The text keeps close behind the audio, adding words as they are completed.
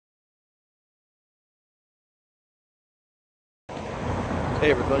Hey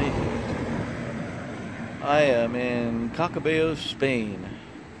everybody, I am in Cacabelos, Spain.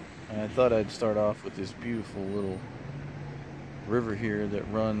 I thought I'd start off with this beautiful little river here that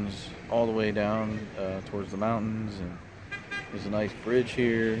runs all the way down towards the mountains, and there's a nice bridge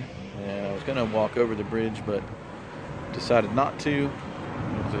here, and I was going to walk over the bridge but decided not to.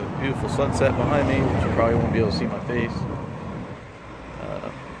 There's a beautiful sunset behind me, which you probably won't be able to see my face,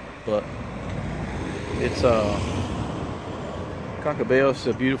 but it's Cacabelos is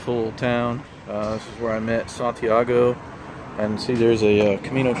a beautiful town. This is where I met Santiago, and see there's a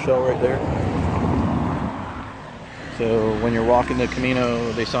camino shell right there. So when you're walking the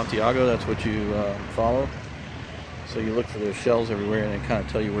Camino de Santiago, that's what you follow. So you look for those shells everywhere, and they kind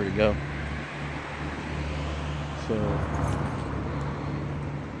of tell you where to go. So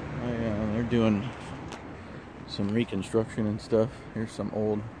they're doing some reconstruction and stuff. Here's some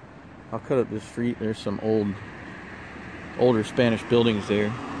old. I'll cut up this street. There's some older Spanish buildings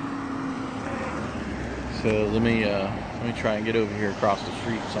there. So let me try and get over here across the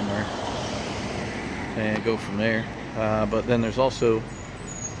street somewhere and go from there. But then there's also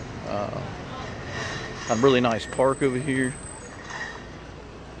a really nice park over here,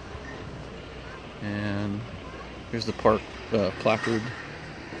 and here's the park placard.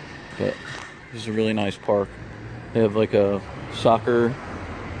 But this is a really nice park. They have like a soccer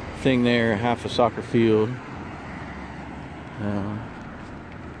thing there, half a soccer field.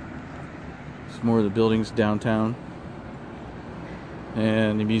 Some more of the buildings downtown,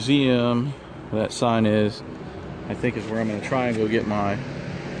 and the museum where that sign is, I think, is where I'm going to try and go get my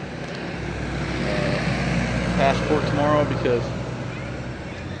passport tomorrow, because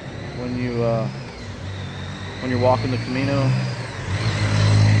when you're walking the Camino,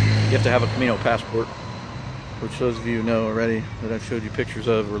 you have to have a Camino passport, which those of you know already that I've showed you pictures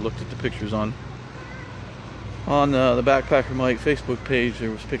of or looked at the pictures on the Backpacker Mike Facebook page. There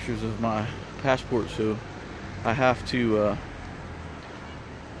was pictures of my passport, so I have to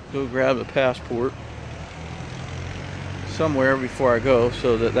go grab the passport somewhere before I go,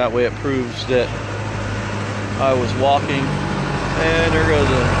 so that way it proves that I was walking. And there goes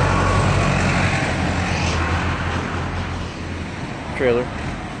the trailer.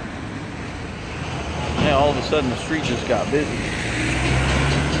 Now all of a sudden the street just got busy.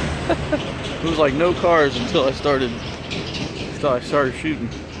 It was like no cars until I started shooting.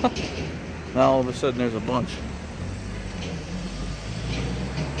 Now all of a sudden there's a bunch.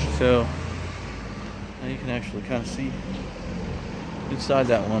 So now you can actually kind of see inside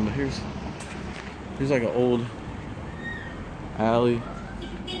that one. But here's like an old alley,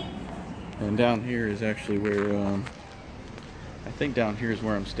 and down here is actually where I think down here is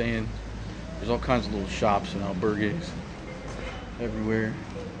where I'm staying. There's all kinds of little shops and albergues everywhere.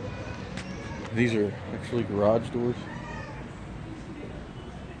 These are actually garage doors.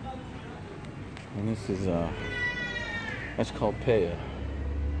 And this is that's called paella.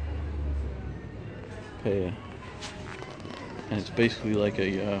 And it's basically like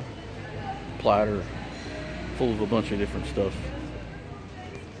a platter full of a bunch of different stuff.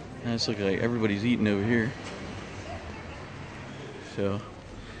 And it's looking like everybody's eating over here. So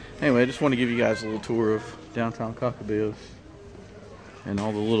anyway, I just want to give you guys a little tour of downtown Cacabelos and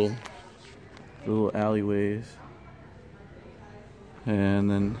all the little alleyways,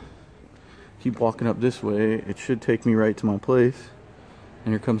 and then keep walking up this way. It should take me right to my place.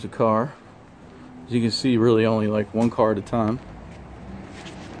 And here comes a car. As you can see, really only like one car at a time.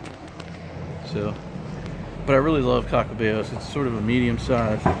 So, but I really love Cacabelos. It's sort of a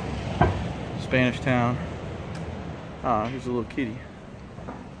medium-sized Spanish town. Ah, here's a little kitty.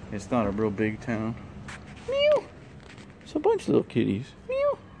 It's not a real big town. Meow. It's a bunch of little kitties.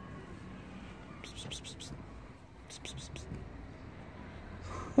 Meow.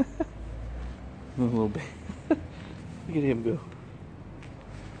 A little bit. Look at him go.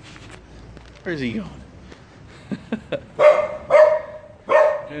 Where's he going?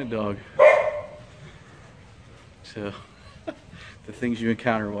 And dog. So, the things you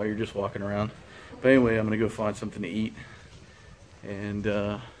encounter while you're just walking around. But anyway, I'm gonna go find something to eat, and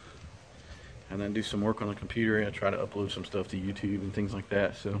then do some work on the computer, and try to upload some stuff to YouTube and things like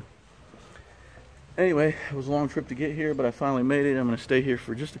that. So anyway, it was a long trip to get here, but I finally made it. I'm gonna stay here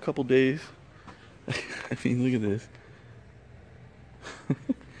for just a couple days. I mean, look at this. I'm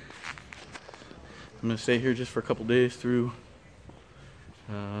gonna stay here just for a couple days through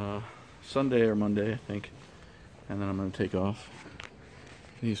Sunday or Monday, I think, and then I'm gonna take off.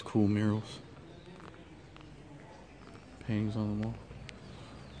 These cool murals, paintings on the wall,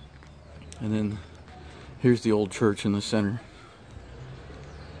 and then here's the old church in the center.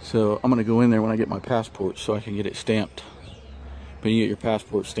 So I'm gonna go in there when I get my passport so I can get it stamped But you get your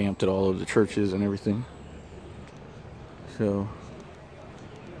passport stamped at all of the churches and everything. So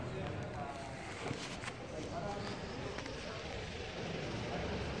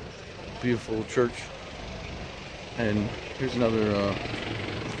beautiful church. And here's another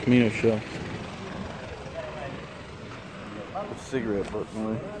Camino show. A cigarette butt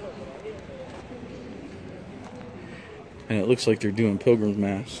away. And it looks like they're doing Pilgrim's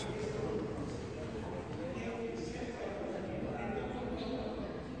Mass.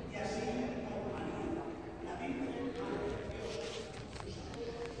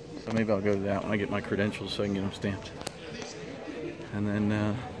 So maybe I'll go to that when I get my credentials so I can get them stamped. And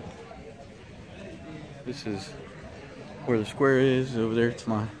then this is where the square is, over there to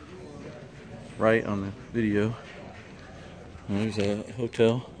my right on the video. And there's a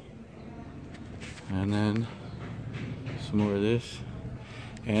hotel. And then some more of this.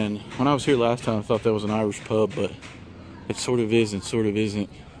 And when I was here last time, I thought that was an Irish pub, but it sort of is and sort of isn't.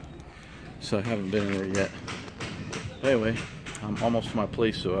 So I haven't been in there yet. Anyway, I'm almost to my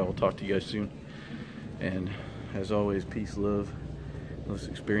place, so I will talk to you guys soon. And as always, peace, love. Let's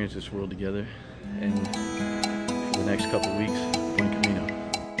experience this world together. And for the next couple weeks, buen camino.